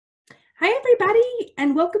Hi everybody,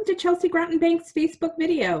 and welcome to Chelsea Groton Bank's Facebook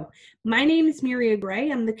video. My name is Miria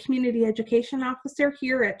Gray. I'm the Community Education Officer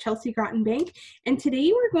here at Chelsea Groton Bank, and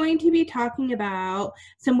today we're going to be talking about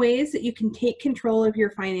some ways that you can take control of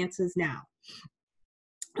your finances now.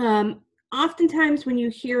 Oftentimes when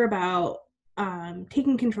you hear about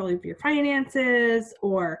taking control of your finances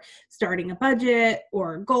or starting a budget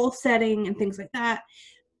or goal setting and things like that,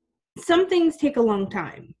 some things take a long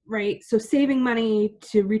time, right? So saving money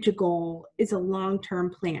to reach a goal is a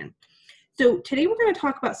long-term plan. So today we're going to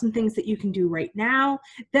talk about some things that you can do right now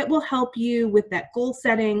that will help you with that goal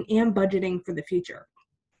setting and budgeting for the future.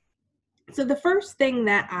 So the first thing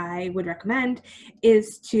that I would recommend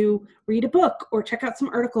is to read a book or check out some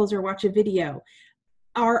articles or watch a video.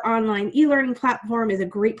 Our online e-learning platform is a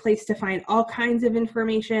great place to find all kinds of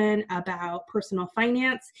information about personal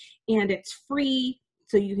finance, and it's free.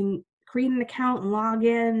 So you can create an account and log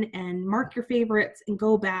in and mark your favorites and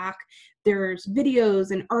go back. There's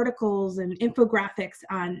videos and articles and infographics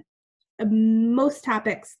on most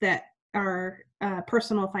topics that are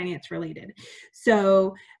personal finance related.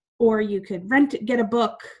 So, or you could get a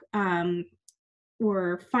book,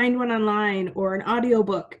 or find one online or an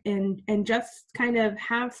audiobook and just kind of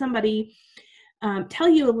have somebody tell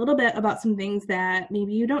you a little bit about some things that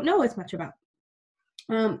maybe you don't know as much about.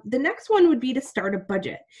 The next one would be to start a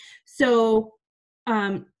budget. So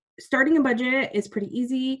starting a budget is pretty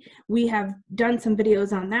easy. We have done some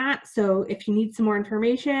videos on that. So if you need some more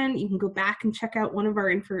information, you can go back and check out one of our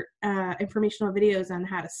informational videos on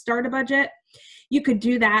how to start a budget. You could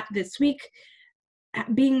do that this week.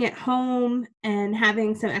 Being at home and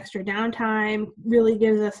having some extra downtime really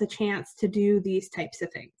gives us a chance to do these types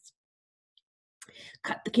of things.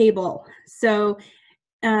 Cut the cable. So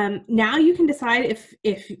now you can decide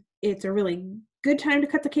if it's a really good time to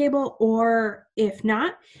cut the cable, or if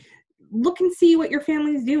not, look and see what your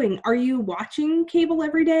family is doing. Are you watching cable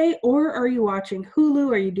every day, or are you watching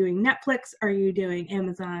Hulu? Are you doing Netflix? Are you doing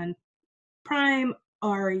Amazon Prime?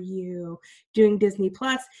 Are you doing Disney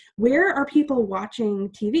Plus? Where are people watching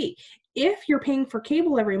TV? If you're paying for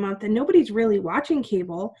cable every month and nobody's really watching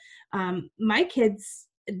cable, my kids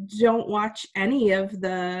don't watch any of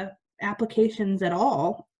the applications at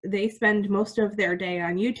all. They spend most of their day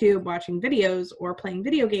on YouTube watching videos or playing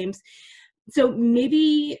video games. So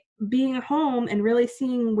maybe being at home and really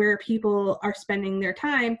seeing where people are spending their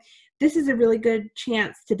time, this is a really good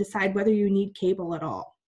chance to decide whether you need cable at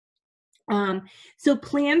all. So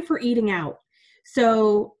plan for eating out.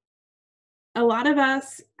 So a lot of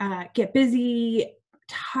us get busy,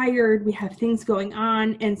 tired, we have things going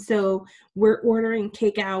on, and so we're ordering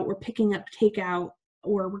takeout, we're picking up takeout,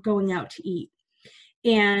 or we're going out to eat.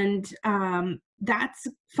 And that's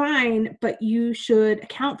fine, but you should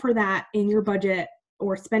account for that in your budget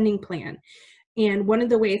or spending plan. And one of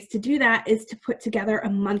the ways to do that is to put together a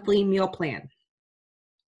monthly meal plan.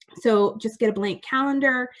 So just get a blank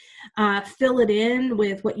calendar, fill it in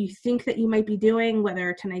with what you think that you might be doing,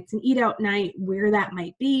 whether tonight's an eat out night, where that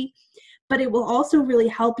might be. But it will also really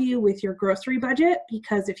help you with your grocery budget,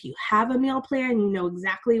 because if you have a meal plan, you know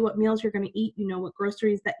exactly what meals you're going to eat, you know what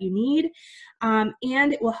groceries that you need, and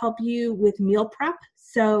it will help you with meal prep.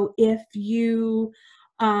 So if you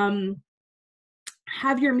have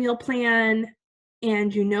your meal plan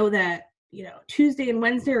and you know that Tuesday and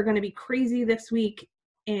Wednesday are going to be crazy this week,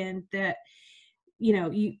 and that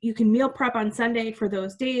you can meal prep on Sunday for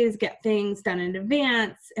those days, get things done in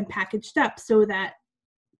advance and packaged up so that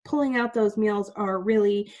pulling out those meals are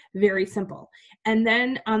really very simple. And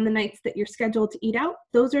then on the nights that you're scheduled to eat out,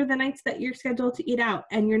 those are the nights that you're scheduled to eat out,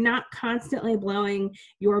 and you're not constantly blowing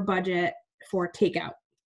your budget for takeout.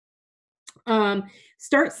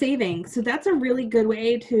 Start saving. So that's a really good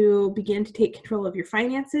way to begin to take control of your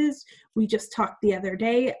finances. We just talked the other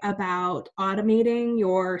day about automating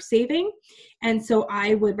your saving. And so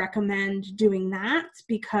I would recommend doing that,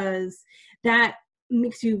 because that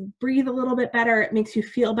makes you breathe a little bit better. It makes you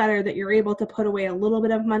feel better that you're able to put away a little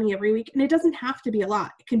bit of money every week. And it doesn't have to be a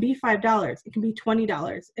lot. It can be $5. It can be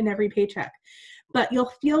 $20 in every paycheck. But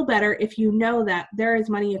you'll feel better if you know that there is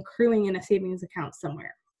money accruing in a savings account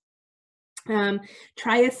somewhere.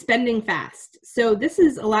 Try a spending fast. So this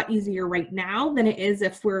is a lot easier right now than it is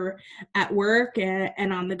if we're at work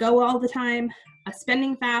and on the go all the time. A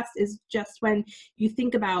spending fast is just when you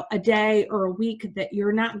think about a day or a week that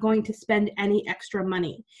you're not going to spend any extra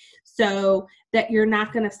money. So that you're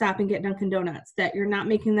not going to stop and get Dunkin' Donuts, that you're not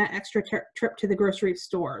making that extra trip to the grocery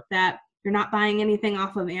store, that you're not buying anything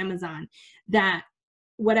off of Amazon, that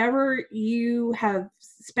whatever you have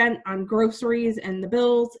spent on groceries and the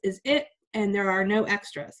bills is it, and there are no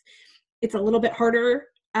extras. It's a little bit harder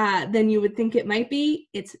than you would think it might be.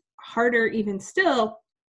 It's harder even still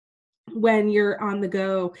when you're on the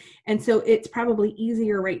go. And so it's probably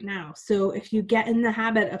easier right now. So if you get in the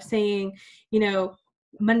habit of saying, you know,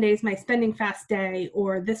 Monday's my spending fast day,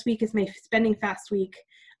 or this week is my spending fast week,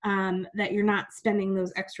 that you're not spending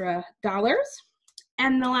those extra dollars.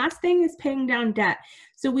 And the last thing is paying down debt.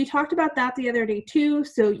 So we talked about that the other day too,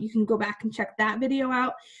 so you can go back and check that video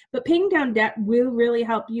out. But paying down debt will really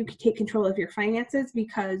help you take control of your finances,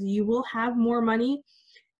 because you will have more money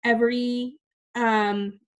every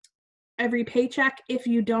paycheck if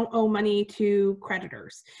you don't owe money to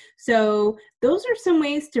creditors. So those are some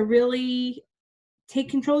ways to really take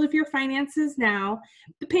control of your finances now.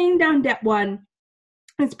 The paying down debt one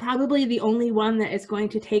is probably the only one that is going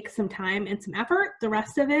to take some time and some effort. The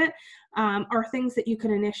rest of it are things that you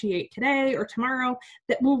can initiate today or tomorrow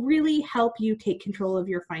that will really help you take control of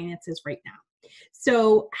your finances right now.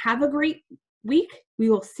 So have a great week. We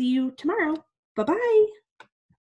will see you tomorrow. Bye-bye.